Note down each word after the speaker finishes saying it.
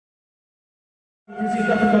Nothing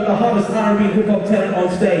but the hottest R&B hip-hop talent on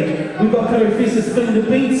stage. We've got Curry Fist spinning the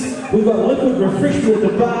beats. We've got Liquid Refreshment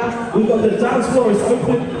at the bar. We've got the dance floor is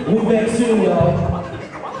open. We're back soon, y'all.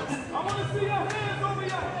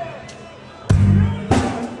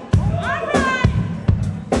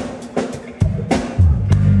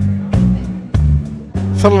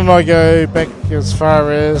 Phil and I go back as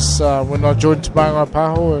far as when I joined Te Māngai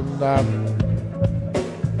Paho, and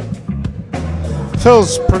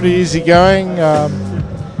Phil's pretty easygoing,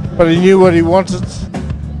 but he knew what he wanted.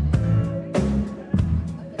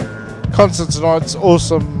 Concert tonight's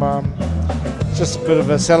awesome. Just a bit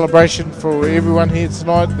of a celebration for everyone here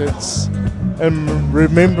tonight. It's in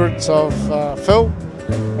remembrance of Phil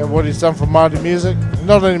and what he's done for Māori music.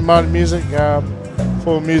 Not only Māori music,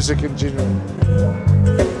 for music in general.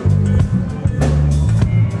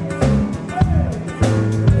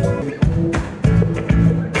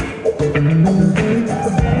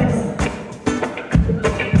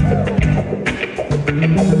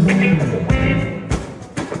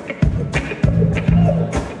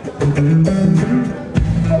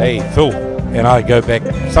 Hey, Phil and I go back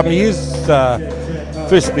some years.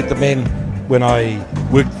 First met the man when I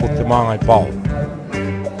worked for Te Māngai Paho.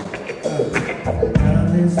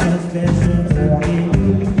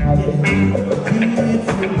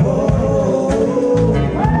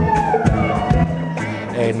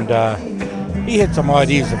 And he had some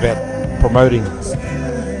ideas about promoting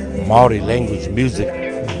Māori language music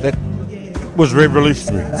that was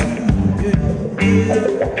revolutionary.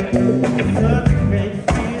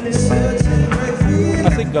 I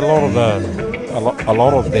think a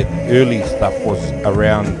lot of that early stuff was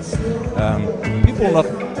around people not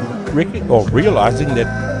realizing that,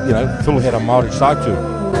 you know, Phil had a Māori side to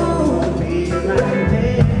him.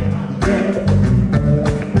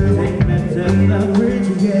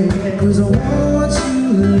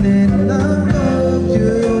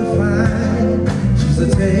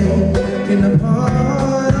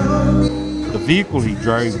 The vehicle he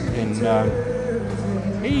drove, and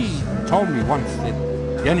he told me once that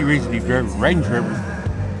the only reason he drove a Range Rover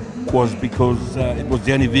was because it was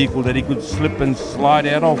the only vehicle that he could slip and slide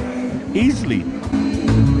out of easily.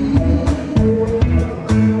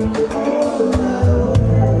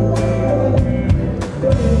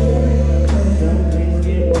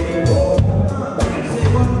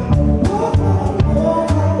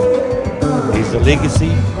 He's a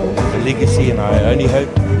legacy, and I only hope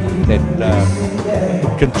that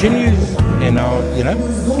it continues, and you know,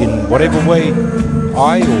 in whatever way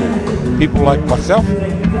I or people like myself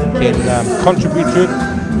can contribute to it,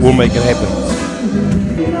 we'll make it happen.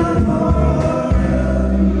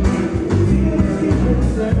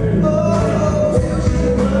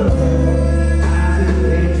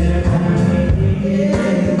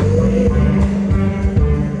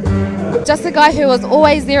 Just a guy who was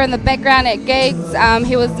always there in the background at gigs.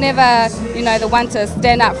 He was never, you know, the one to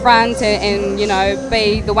stand up front and you know,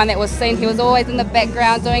 be the one that was seen. He was always in the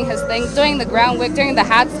background doing his thing, doing the groundwork, doing the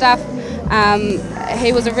hard stuff.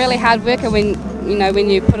 He was a really hard worker when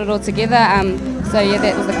you put it all together. So yeah,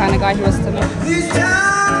 that was the kind of guy he was to me.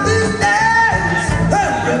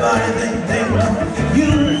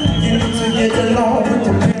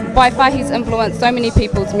 By far he's influenced so many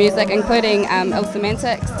people's music, including Il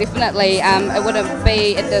Semantics. Definitely, it wouldn't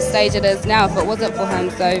be at the stage it is now if it wasn't for him,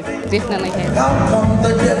 so definitely has.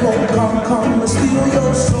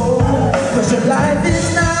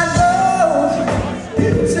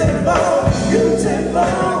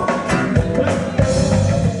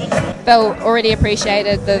 Phil already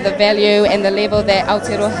appreciated the value and the level that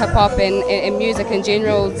Aotearoa hip-hop and music in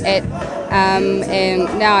general is at, and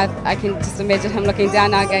now I can just imagine him looking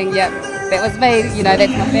down now going, yep, that was me, you know,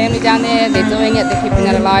 that's my family down there, they're doing it, they're keeping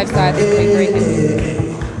it alive, so I think we're very happy.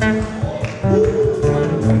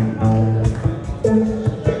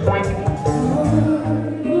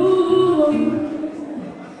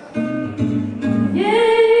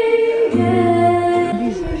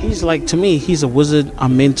 Like, to me, he's a wizard, a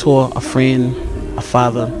mentor, a friend, a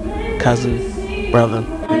father, cousin, brother.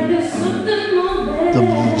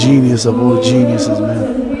 The genius of all geniuses,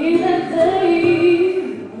 man.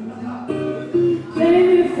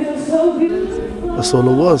 That's all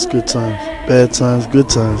it was, good times. Bad times, good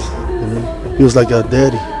times. You know? He was like our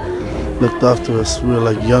daddy. Looked after us. We were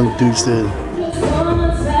like young dudes there.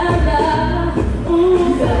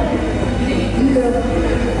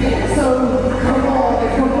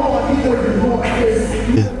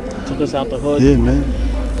 Us out the hood. Yeah, man.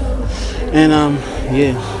 And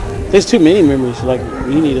yeah, there's too many memories. Like,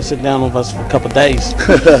 you need to sit down with us for a couple of days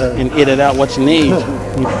and edit out what you need.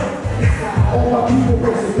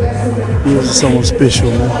 He was someone special,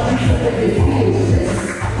 man.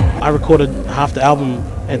 I recorded half the album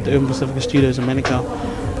at the Urban Pasifika Studios in Manukau,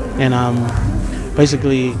 and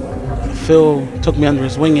basically Phil took me under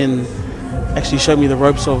his wing and actually showed me the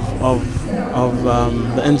ropes of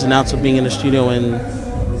the ins and outs of being in the studio and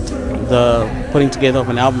the putting together of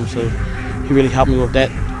an album. So he really helped me with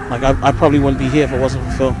that. Like I probably wouldn't be here if it wasn't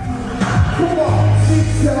for Phil.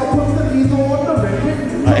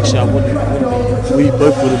 Actually, I wouldn't. We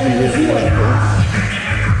both wouldn't be here if it wasn't for him.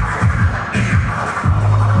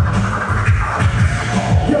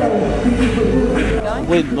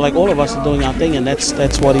 Like all of us are doing our thing, and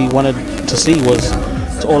that's what he wanted to see, was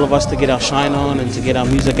to all of us to get our shine on and to get our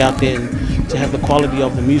music out there and to have the quality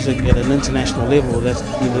of the music at an international level.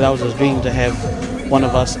 That was his dream, to have one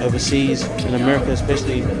of us overseas in America,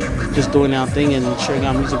 especially, just doing our thing and sharing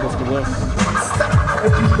our music with the world.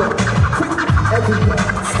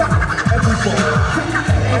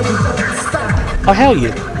 Oh hell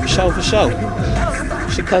yeah, show for show.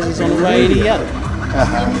 She cousins on the radio.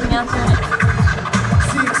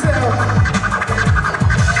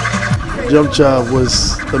 Young Child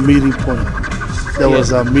was the meeting point. That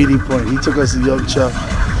was our meeting point. He took us to Young Child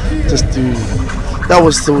just to. That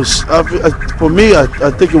was to. For me, I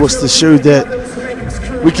think it was to show that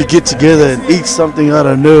we could get together and eat something I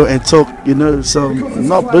don't know and talk. Some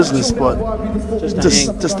not business, but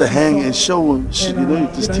just to hang and show them.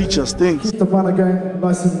 Just teach us things. The fun again,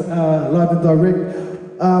 nice and live and direct.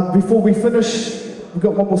 Before we finish, we've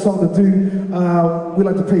got one more song to do. We'd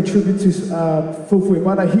like to pay tribute to Phillip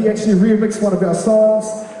Fuemana. He actually remixed one of our songs.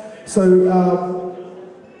 So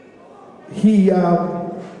he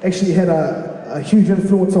actually had a huge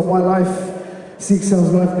influence on my life,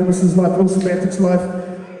 CXL's life, Nemesis' life, Will Semantic's life.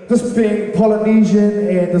 Just being Polynesian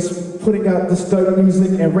and just putting out this dope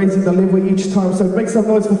music and raising the level each time. So make some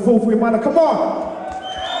noise for Phillip Fuemana. Come on!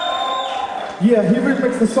 Yeah, he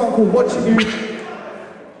remixed the song called Watching You.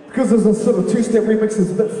 Because there's a sort of two-step remix,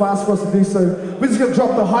 it's a bit fast for us to do, so we're just gonna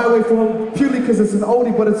drop the highway for him, purely because it's an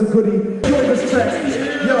oldie, but it's a goodie. Enjoy this track. When he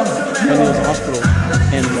was in hospital,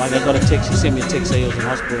 and like I got a text, he sent me a text saying he was in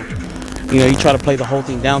hospital. He tried to play the whole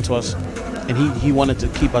thing down to us, and he wanted to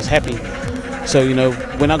keep us happy. So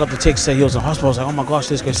when I got the text saying he was in hospital, I was like, oh my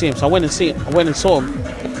gosh, let's go see him. So I went and saw him,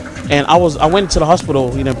 and I went to the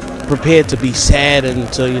hospital, prepared to be sad and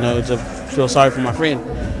to feel sorry for my friend.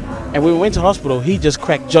 And when we went to hospital, he just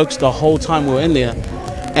cracked jokes the whole time we were in there.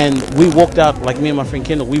 And we walked out, like me and my friend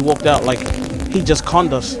Kendall, we walked out like he just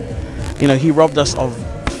conned us. He robbed us of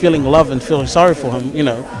feeling love and feeling sorry for him,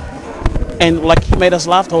 And like he made us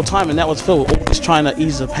laugh the whole time, and that was Phil, always trying to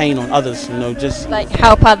ease the pain on others, just... Like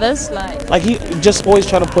help others? Like he just always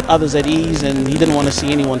tried to put others at ease, and he didn't want to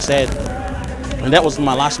see anyone sad. And that was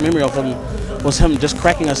my last memory of him, was him just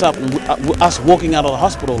cracking us up, and us walking out of the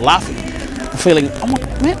hospital laughing. Feeling, I'm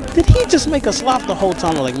like, man, did he just make us laugh the whole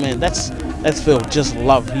time? I'm like, man, that's Phil, just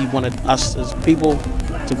love. He wanted us as people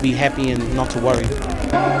to be happy and not to worry. You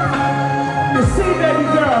see, baby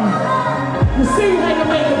girl, you see how you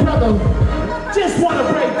make a brother just want to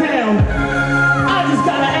break down. I just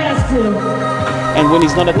gotta ask him. And when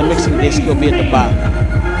he's not at the mixing desk, he'll be at the bar.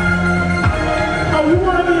 Oh, you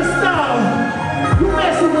wanna be a star? You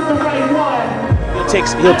messing with the right one.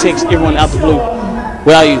 He'll text everyone out the blue.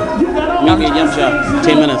 Where are you? Meet me at Yum Shop,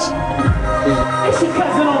 10 minutes. It's your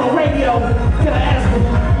cousin on the radio. Can I ask him?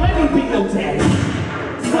 Let me be your daddy.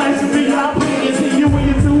 It's nice to be your opinions and you and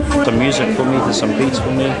your two friends. Some music for me, there's some beats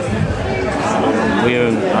for me.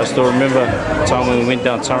 I still remember the time when we went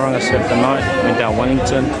down Tauranga Saturday night, went down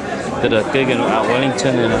Wellington, did a gig in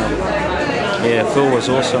Wellington, and yeah, Phil was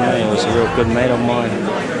awesome, man. He was a real good mate of mine.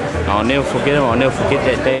 I'll never forget him, I'll never forget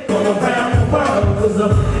that day.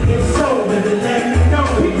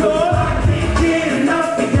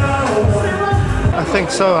 I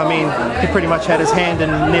think so. I mean, he pretty much had his hand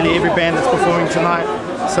in nearly every band that's performing tonight,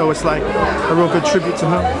 so it's like a real good tribute to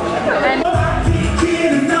him.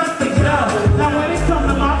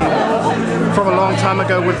 From a long time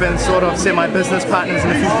ago, we've been sort of semi-business partners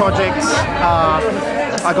in a few projects.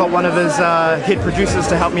 I got one of his head producers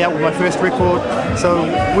to help me out with my first record, so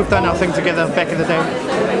we've done our thing together back in the day.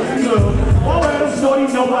 He's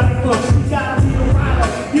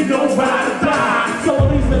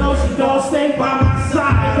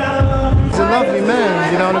a lovely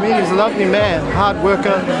man, you know what I mean? He's a lovely man, hard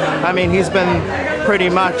worker. I mean, he's been pretty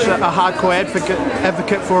much a hardcore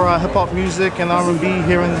advocate for hip-hop music and R&B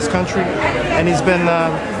here in this country, and he's been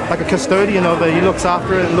like a custodian of it. He looks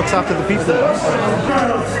after it and looks after the people.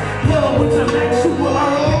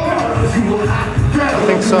 I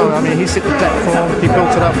think so. I mean, he set the platform, he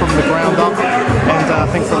built it up from the ground up, and I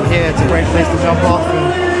think from here it's a great place to jump off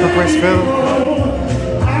and progress further.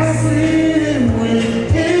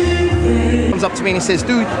 up to me and he says,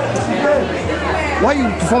 dude, why are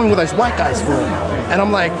you performing with those white guys for? And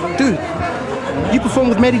I'm like, dude, you perform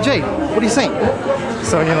with Matty J. What are you saying?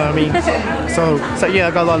 So, you know what I mean? So yeah,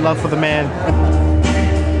 I got a lot of love for the man.